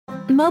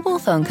Mobile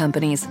phone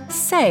companies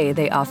say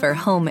they offer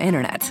home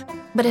internet.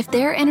 But if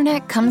their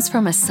internet comes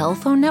from a cell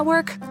phone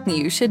network,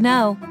 you should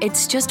know.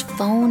 It's just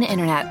phone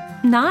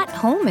internet, not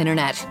home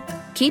internet.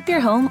 Keep your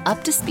home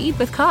up to speed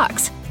with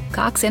Cox.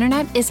 Cox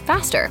internet is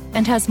faster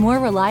and has more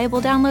reliable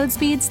download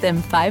speeds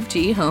than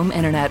 5G home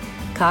internet.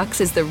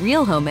 Cox is the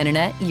real home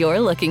internet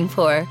you're looking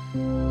for.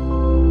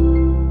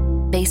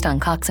 Based on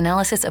Cox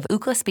analysis of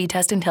Ookla speed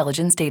test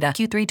intelligence data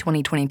Q3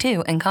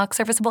 2022 and Cox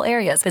serviceable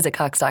areas, visit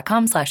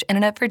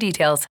cox.com/internet for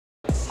details.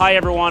 Hi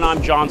everyone,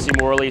 I'm John C.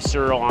 Morley,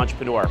 serial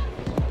entrepreneur.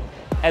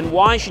 And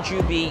why should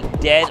you be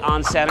dead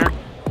on center?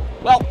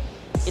 Well,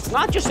 it's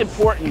not just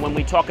important when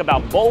we talk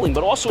about bowling,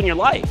 but also in your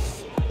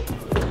life.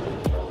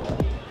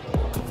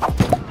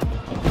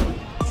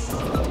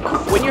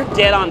 When you're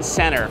dead on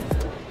center,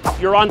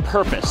 you're on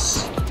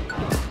purpose.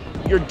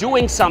 You're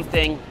doing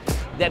something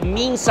that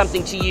means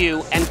something to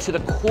you and to the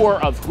core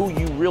of who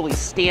you really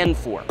stand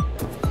for.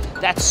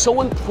 That's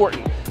so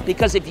important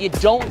because if you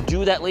don't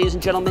do that, ladies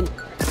and gentlemen,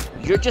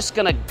 you're just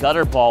gonna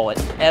gutter ball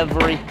it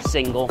every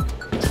single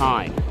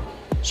time.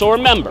 So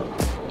remember,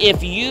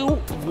 if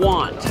you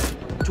want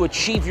to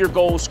achieve your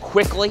goals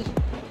quickly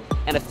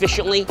and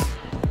efficiently,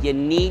 you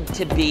need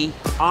to be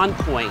on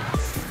point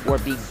or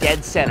be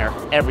dead center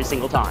every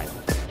single time.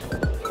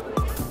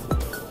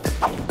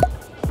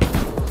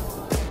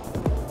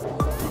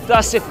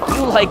 Thus, if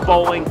you like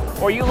bowling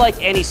or you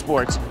like any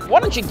sports,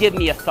 why don't you give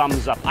me a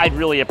thumbs up? I'd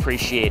really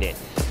appreciate it.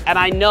 And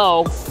I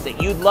know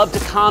that you'd love to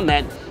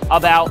comment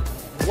about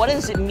what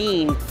does it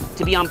mean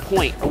to be on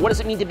point, or what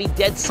does it mean to be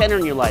dead center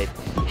in your life?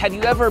 Have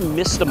you ever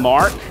missed the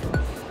mark?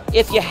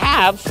 If you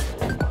have,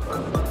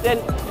 then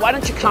why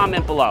don't you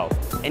comment below?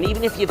 And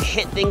even if you've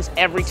hit things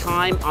every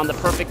time on the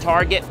perfect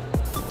target,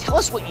 tell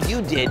us what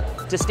you did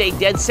to stay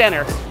dead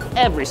center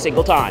every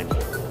single time.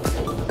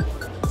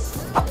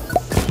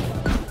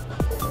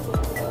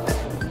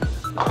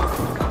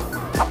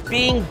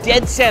 Being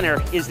dead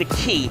center is the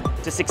key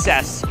to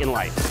success in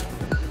life.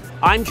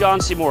 I'm John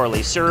C.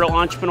 Morley, serial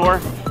entrepreneur,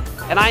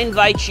 and I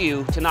invite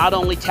you to not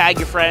only tag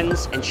your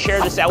friends and share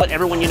this out with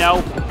everyone you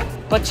know,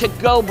 but to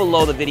go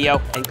below the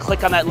video and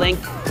click on that link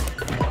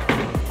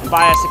and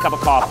buy us a cup of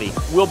coffee.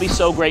 We'll be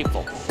so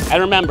grateful. And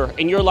remember,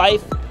 in your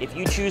life, if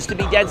you choose to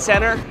be dead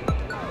center,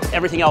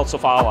 everything else will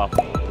follow.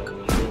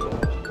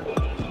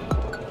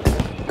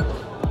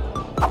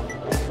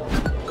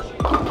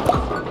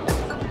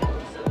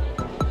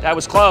 That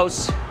was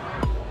close.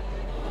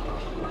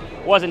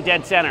 Wasn't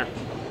dead center.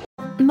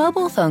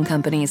 Mobile phone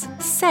companies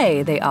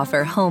say they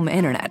offer home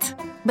internet.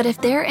 But if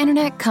their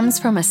internet comes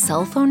from a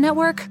cell phone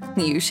network,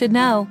 you should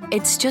know.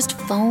 It's just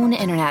phone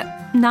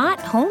internet, not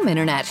home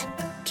internet.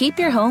 Keep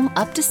your home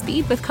up to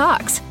speed with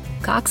Cox.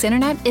 Cox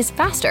internet is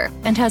faster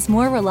and has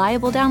more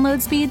reliable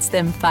download speeds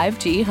than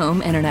 5G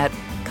home internet.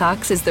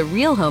 Cox is the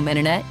real home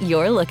internet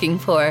you're looking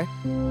for.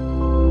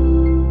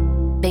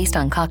 Based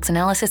on Cox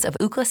analysis of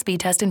Ookla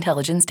speed test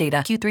intelligence data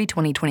Q3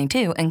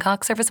 2022 and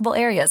Cox serviceable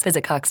areas,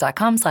 visit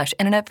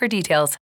cox.com/internet for details.